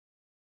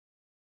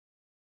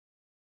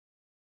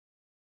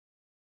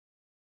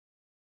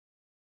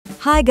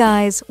Hi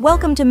guys,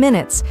 welcome to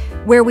Minutes,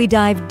 where we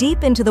dive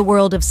deep into the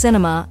world of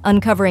cinema,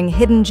 uncovering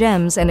hidden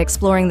gems and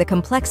exploring the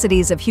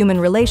complexities of human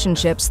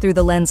relationships through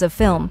the lens of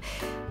film.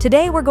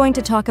 Today we're going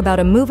to talk about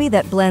a movie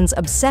that blends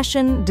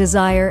obsession,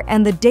 desire,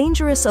 and the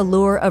dangerous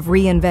allure of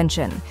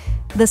reinvention.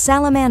 The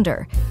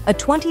Salamander, a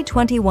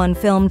 2021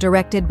 film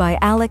directed by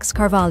Alex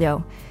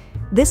Carvalho.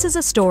 This is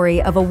a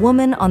story of a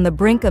woman on the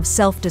brink of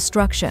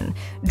self-destruction,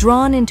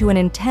 drawn into an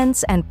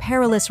intense and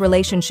perilous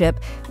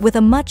relationship with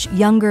a much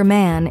younger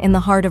man in the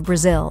heart of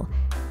Brazil.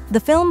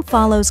 The film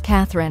follows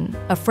Catherine,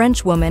 a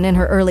French woman in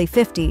her early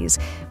 50s,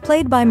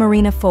 played by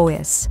Marina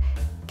Foïs.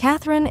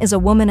 Catherine is a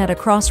woman at a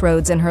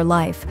crossroads in her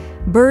life,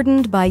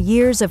 burdened by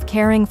years of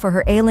caring for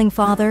her ailing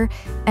father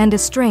and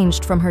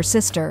estranged from her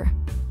sister.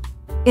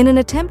 In an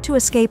attempt to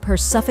escape her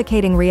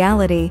suffocating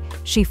reality,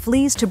 she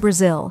flees to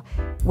Brazil,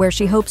 where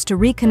she hopes to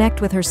reconnect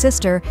with her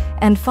sister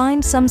and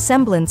find some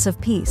semblance of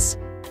peace.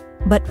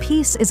 But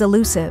peace is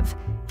elusive,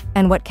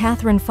 and what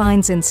Catherine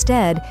finds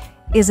instead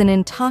is an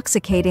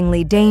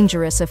intoxicatingly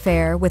dangerous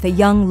affair with a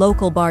young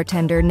local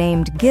bartender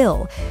named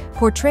Gil,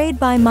 portrayed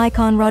by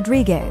Maicon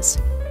Rodrigues.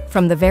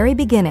 From the very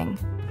beginning,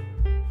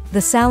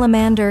 The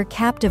Salamander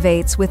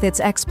captivates with its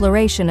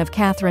exploration of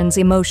Catherine's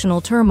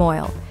emotional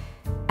turmoil.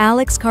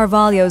 Alex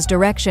Carvalho's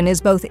direction is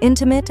both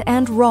intimate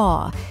and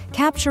raw,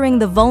 capturing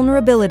the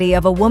vulnerability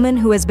of a woman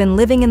who has been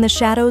living in the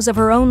shadows of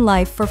her own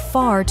life for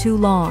far too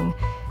long.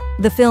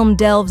 The film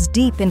delves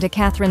deep into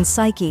Catherine's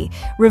psyche,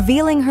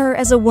 revealing her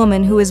as a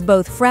woman who is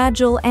both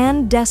fragile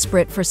and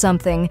desperate for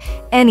something,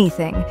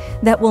 anything,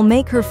 that will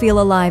make her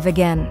feel alive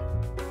again.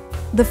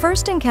 The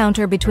first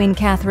encounter between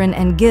Catherine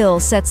and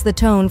Gil sets the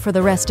tone for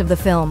the rest of the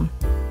film.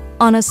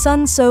 On a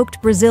sun-soaked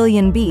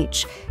Brazilian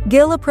beach,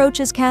 Gil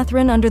approaches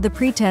Catherine under the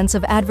pretense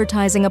of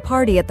advertising a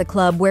party at the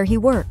club where he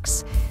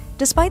works.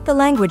 Despite the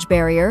language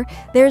barrier,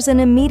 there's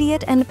an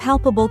immediate and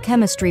palpable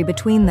chemistry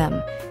between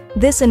them.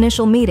 This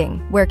initial meeting,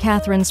 where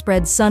Catherine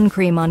spreads sun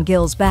cream on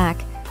Gil's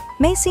back,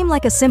 may seem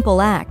like a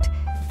simple act,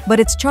 but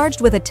it's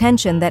charged with a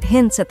tension that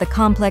hints at the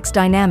complex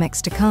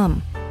dynamics to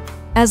come.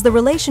 As the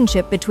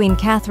relationship between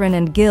Catherine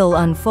and Gil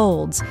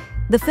unfolds,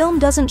 the film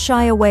doesn't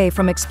shy away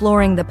from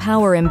exploring the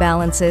power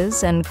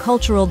imbalances and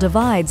cultural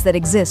divides that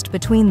exist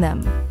between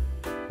them.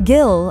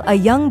 Gil, a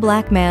young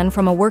black man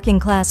from a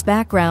working-class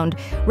background,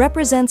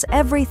 represents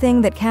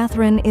everything that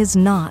Catherine is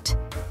not: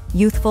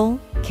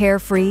 youthful,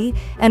 carefree,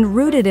 and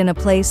rooted in a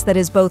place that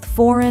is both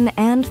foreign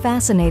and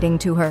fascinating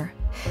to her.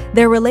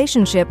 Their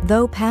relationship,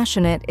 though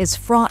passionate, is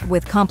fraught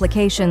with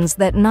complications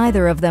that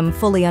neither of them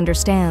fully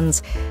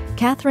understands.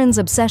 Catherine's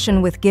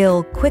obsession with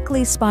Gil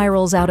quickly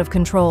spirals out of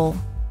control.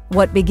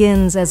 What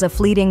begins as a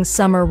fleeting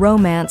summer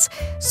romance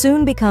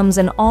soon becomes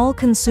an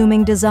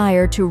all-consuming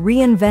desire to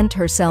reinvent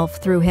herself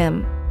through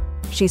him.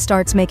 She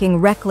starts making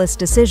reckless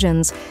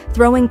decisions,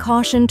 throwing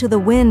caution to the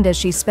wind as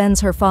she spends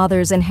her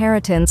father's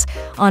inheritance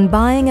on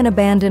buying an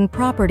abandoned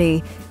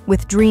property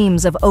with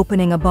dreams of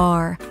opening a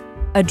bar.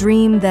 A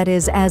dream that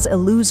is as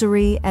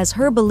illusory as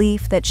her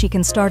belief that she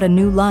can start a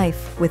new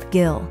life with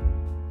Gil.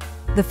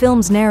 The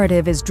film's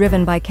narrative is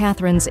driven by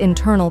Catherine's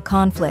internal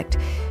conflict.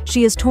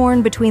 She is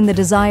torn between the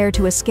desire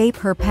to escape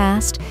her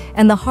past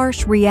and the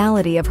harsh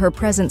reality of her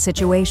present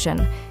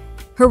situation.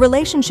 Her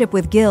relationship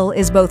with Gil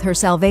is both her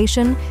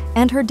salvation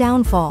and her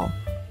downfall,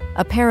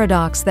 a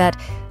paradox that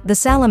The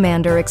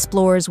Salamander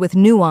explores with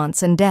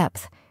nuance and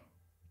depth.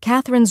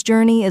 Catherine's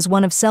journey is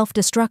one of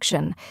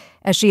self-destruction,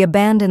 as she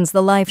abandons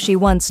the life she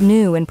once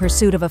knew in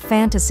pursuit of a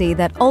fantasy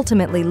that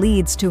ultimately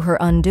leads to her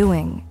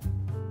undoing.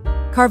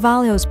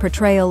 Carvalho's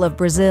portrayal of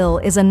Brazil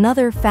is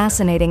another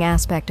fascinating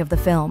aspect of the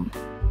film.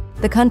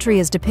 The country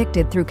is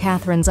depicted through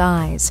Catherine's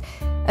eyes,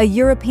 a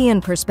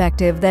European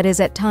perspective that is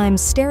at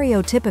times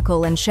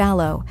stereotypical and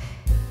shallow.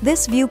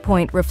 This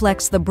viewpoint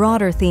reflects the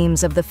broader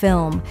themes of the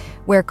film,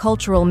 where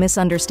cultural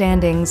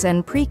misunderstandings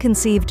and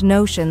preconceived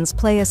notions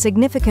play a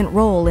significant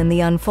role in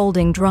the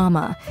unfolding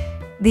drama.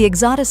 The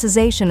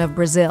exoticization of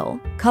Brazil,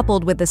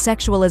 coupled with the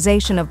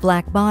sexualization of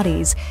black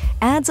bodies,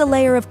 adds a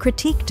layer of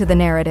critique to the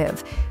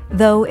narrative,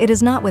 though it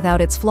is not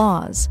without its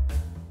flaws.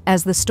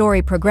 As the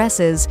story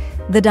progresses,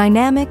 the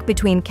dynamic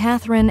between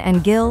Catherine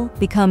and Gil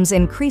becomes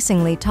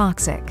increasingly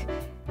toxic.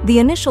 The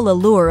initial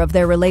allure of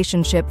their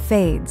relationship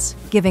fades,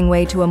 giving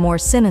way to a more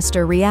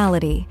sinister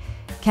reality.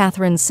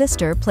 Catherine's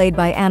sister, played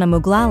by Ana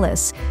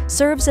Muglalis,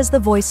 serves as the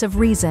voice of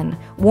reason,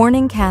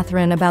 warning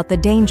Catherine about the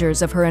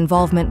dangers of her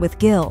involvement with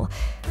Gil.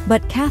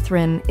 But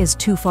Catherine is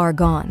too far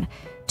gone,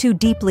 too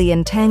deeply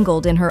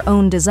entangled in her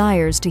own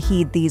desires to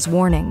heed these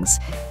warnings.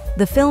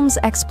 The film's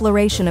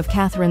exploration of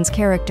Catherine's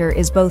character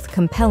is both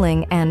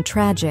compelling and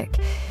tragic.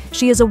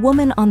 She is a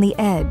woman on the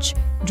edge,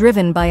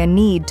 driven by a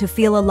need to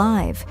feel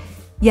alive,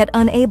 yet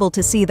unable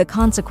to see the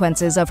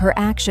consequences of her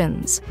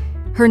actions.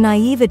 Her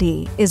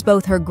naivety is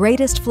both her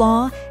greatest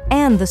flaw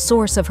and the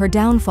source of her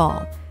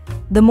downfall.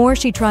 The more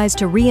she tries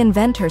to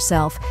reinvent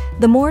herself,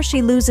 the more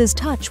she loses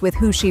touch with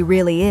who she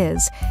really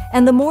is,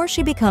 and the more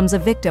she becomes a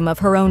victim of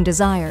her own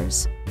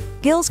desires.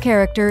 Gil's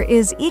character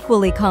is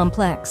equally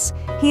complex.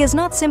 He is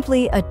not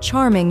simply a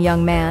charming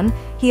young man,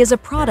 he is a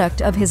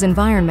product of his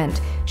environment,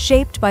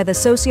 shaped by the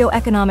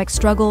socioeconomic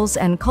struggles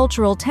and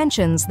cultural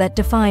tensions that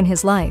define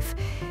his life.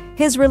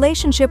 His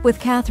relationship with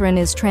Catherine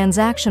is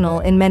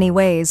transactional in many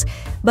ways,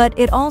 but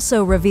it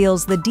also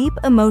reveals the deep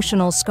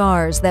emotional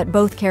scars that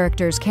both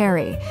characters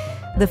carry.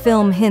 The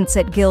film hints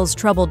at Gil's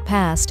troubled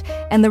past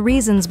and the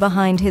reasons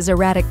behind his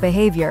erratic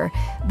behavior,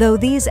 though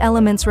these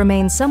elements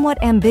remain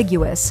somewhat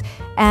ambiguous,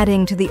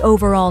 adding to the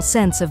overall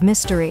sense of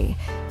mystery.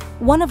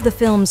 One of the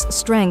film's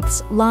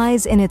strengths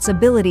lies in its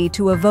ability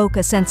to evoke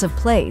a sense of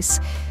place.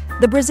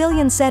 The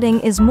Brazilian setting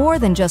is more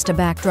than just a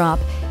backdrop.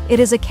 It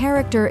is a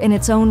character in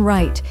its own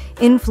right,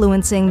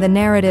 influencing the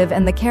narrative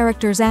and the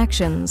character's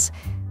actions.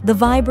 The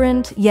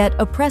vibrant, yet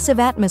oppressive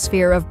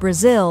atmosphere of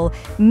Brazil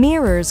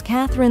mirrors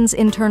Catherine's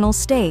internal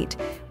state,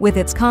 with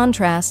its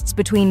contrasts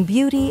between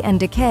beauty and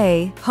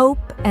decay,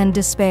 hope and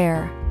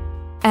despair.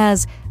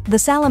 As The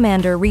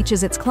Salamander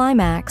reaches its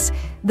climax,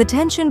 the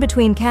tension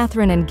between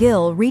Catherine and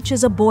Gil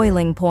reaches a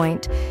boiling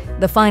point.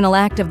 The final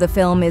act of the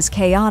film is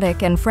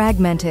chaotic and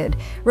fragmented,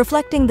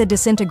 reflecting the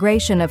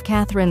disintegration of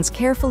Catherine's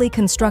carefully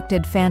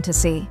constructed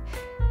fantasy.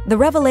 The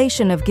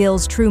revelation of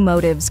Gil's true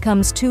motives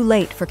comes too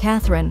late for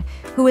Catherine,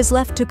 who is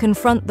left to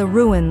confront the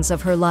ruins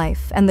of her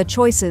life and the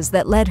choices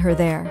that led her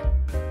there.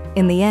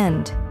 In the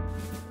end,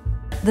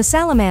 The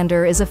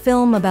Salamander is a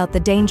film about the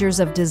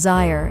dangers of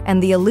desire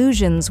and the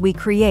illusions we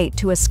create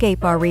to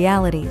escape our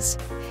realities.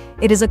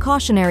 It is a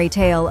cautionary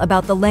tale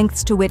about the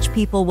lengths to which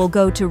people will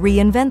go to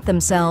reinvent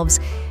themselves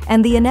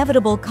and the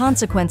inevitable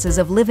consequences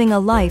of living a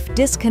life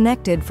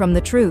disconnected from the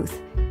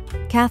truth.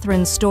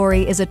 Catherine's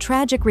story is a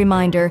tragic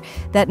reminder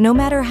that no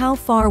matter how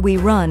far we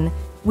run,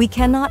 we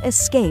cannot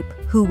escape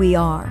who we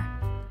are.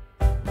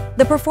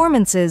 The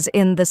performances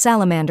in The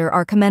Salamander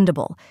are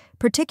commendable,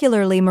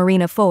 particularly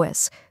Marina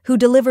Foïs, who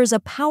delivers a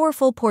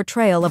powerful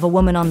portrayal of a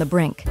woman on the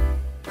brink.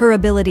 Her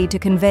ability to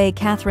convey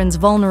Catherine's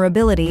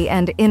vulnerability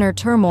and inner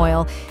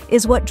turmoil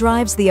is what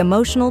drives the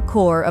emotional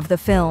core of the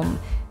film.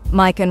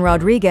 Maicon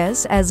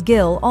Rodrigues as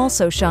Gil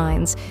also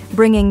shines,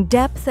 bringing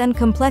depth and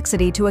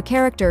complexity to a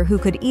character who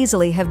could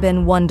easily have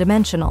been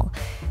one-dimensional.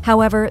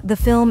 However, the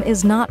film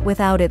is not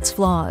without its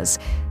flaws.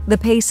 The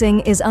pacing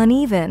is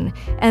uneven,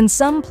 and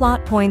some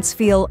plot points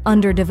feel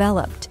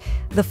underdeveloped.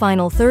 The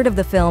final third of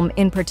the film,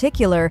 in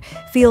particular,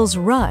 feels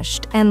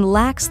rushed and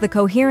lacks the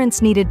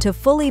coherence needed to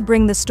fully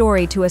bring the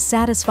story to a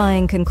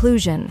satisfying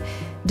conclusion.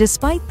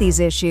 Despite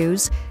these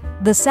issues,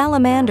 The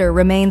Salamander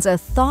remains a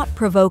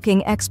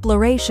thought-provoking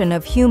exploration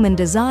of human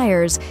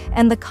desires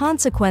and the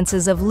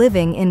consequences of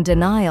living in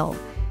denial.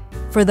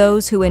 For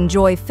those who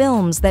enjoy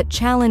films that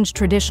challenge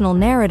traditional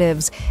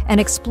narratives and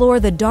explore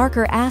the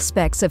darker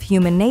aspects of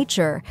human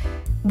nature,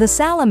 The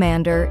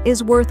Salamander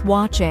is worth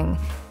watching.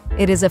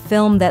 It is a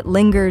film that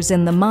lingers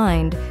in the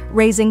mind,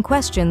 raising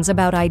questions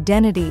about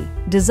identity,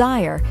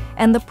 desire,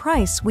 and the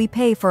price we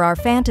pay for our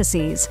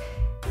fantasies.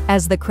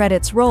 As the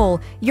credits roll,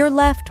 you're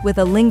left with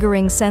a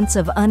lingering sense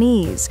of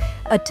unease,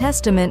 a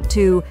testament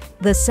to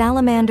The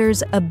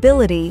Salamander's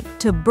ability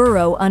to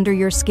burrow under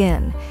your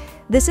skin.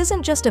 This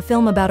isn't just a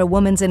film about a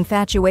woman's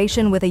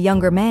infatuation with a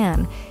younger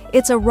man.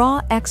 It's a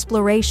raw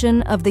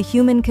exploration of the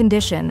human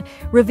condition,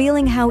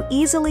 revealing how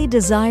easily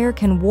desire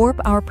can warp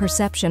our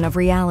perception of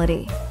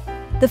reality.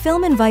 The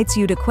film invites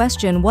you to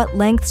question what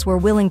lengths we're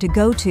willing to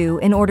go to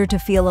in order to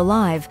feel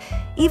alive,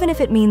 even if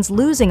it means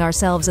losing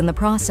ourselves in the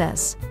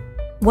process.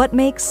 What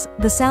makes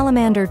The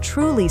Salamander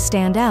truly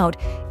stand out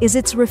is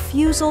its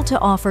refusal to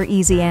offer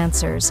easy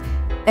answers.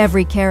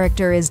 Every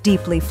character is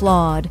deeply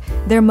flawed,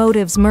 their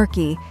motives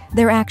murky,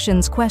 their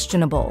actions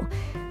questionable.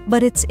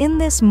 But it's in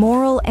this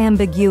moral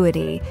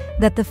ambiguity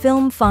that the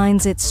film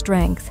finds its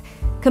strength,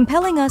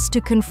 compelling us to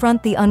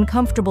confront the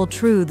uncomfortable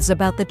truths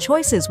about the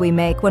choices we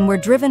make when we're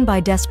driven by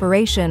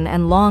desperation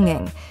and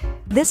longing.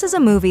 This is a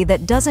movie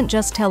that doesn't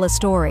just tell a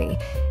story,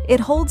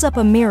 it holds up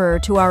a mirror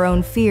to our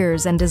own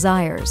fears and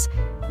desires.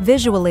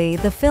 Visually,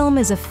 the film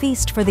is a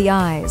feast for the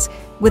eyes,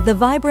 with the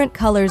vibrant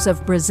colors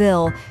of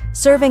Brazil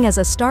serving as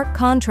a stark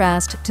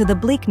contrast to the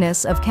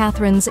bleakness of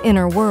Catherine's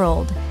inner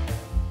world.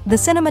 The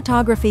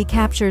cinematography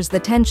captures the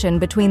tension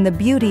between the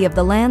beauty of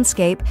the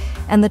landscape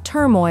and the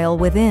turmoil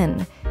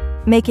within,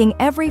 making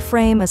every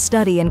frame a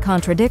study in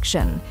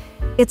contradiction.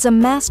 It's a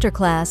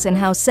masterclass in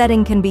how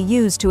setting can be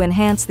used to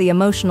enhance the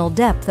emotional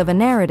depth of a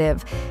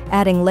narrative,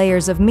 adding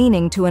layers of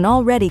meaning to an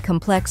already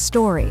complex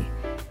story.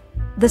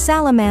 The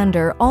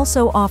Salamander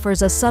also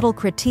offers a subtle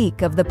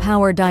critique of the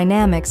power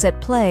dynamics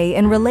at play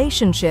in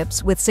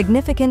relationships with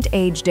significant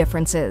age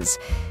differences.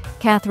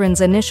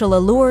 Catherine's initial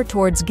allure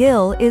towards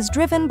Gil is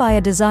driven by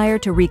a desire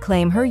to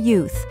reclaim her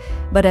youth,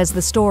 but as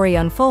the story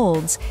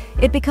unfolds,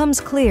 it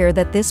becomes clear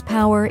that this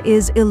power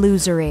is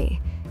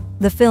illusory.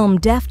 The film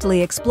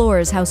deftly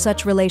explores how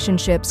such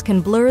relationships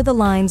can blur the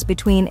lines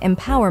between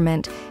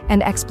empowerment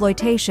and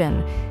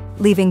exploitation,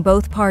 leaving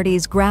both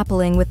parties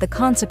grappling with the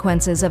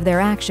consequences of their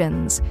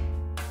actions.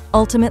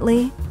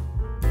 Ultimately,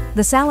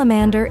 The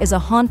Salamander is a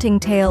haunting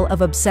tale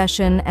of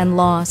obsession and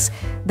loss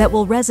that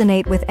will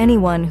resonate with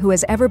anyone who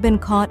has ever been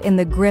caught in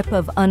the grip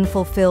of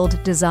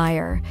unfulfilled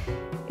desire.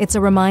 It's a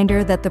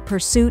reminder that the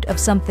pursuit of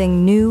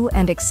something new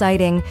and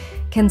exciting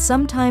can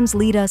sometimes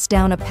lead us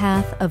down a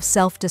path of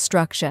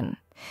self-destruction.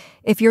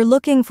 If you're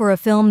looking for a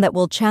film that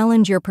will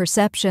challenge your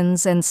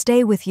perceptions and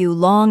stay with you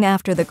long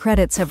after the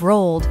credits have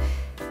rolled,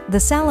 The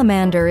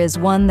Salamander is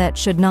one that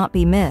should not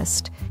be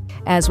missed.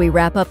 As we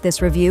wrap up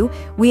this review,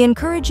 we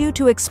encourage you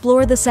to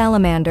explore The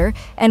Salamander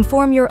and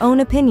form your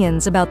own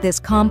opinions about this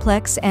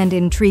complex and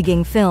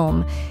intriguing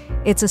film.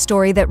 It's a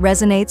story that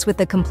resonates with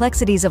the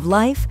complexities of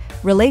life,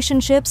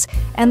 relationships,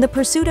 and the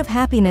pursuit of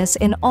happiness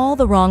in all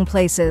the wrong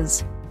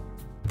places.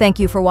 Thank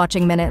you for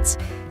watching Minutes.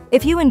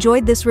 If you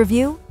enjoyed this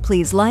review,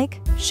 please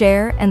like,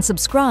 share, and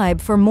subscribe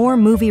for more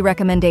movie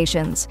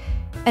recommendations.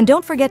 And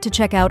don't forget to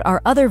check out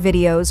our other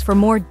videos for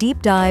more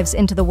deep dives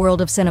into the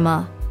world of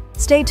cinema.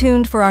 Stay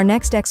tuned for our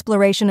next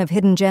exploration of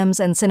hidden gems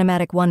and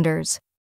cinematic wonders.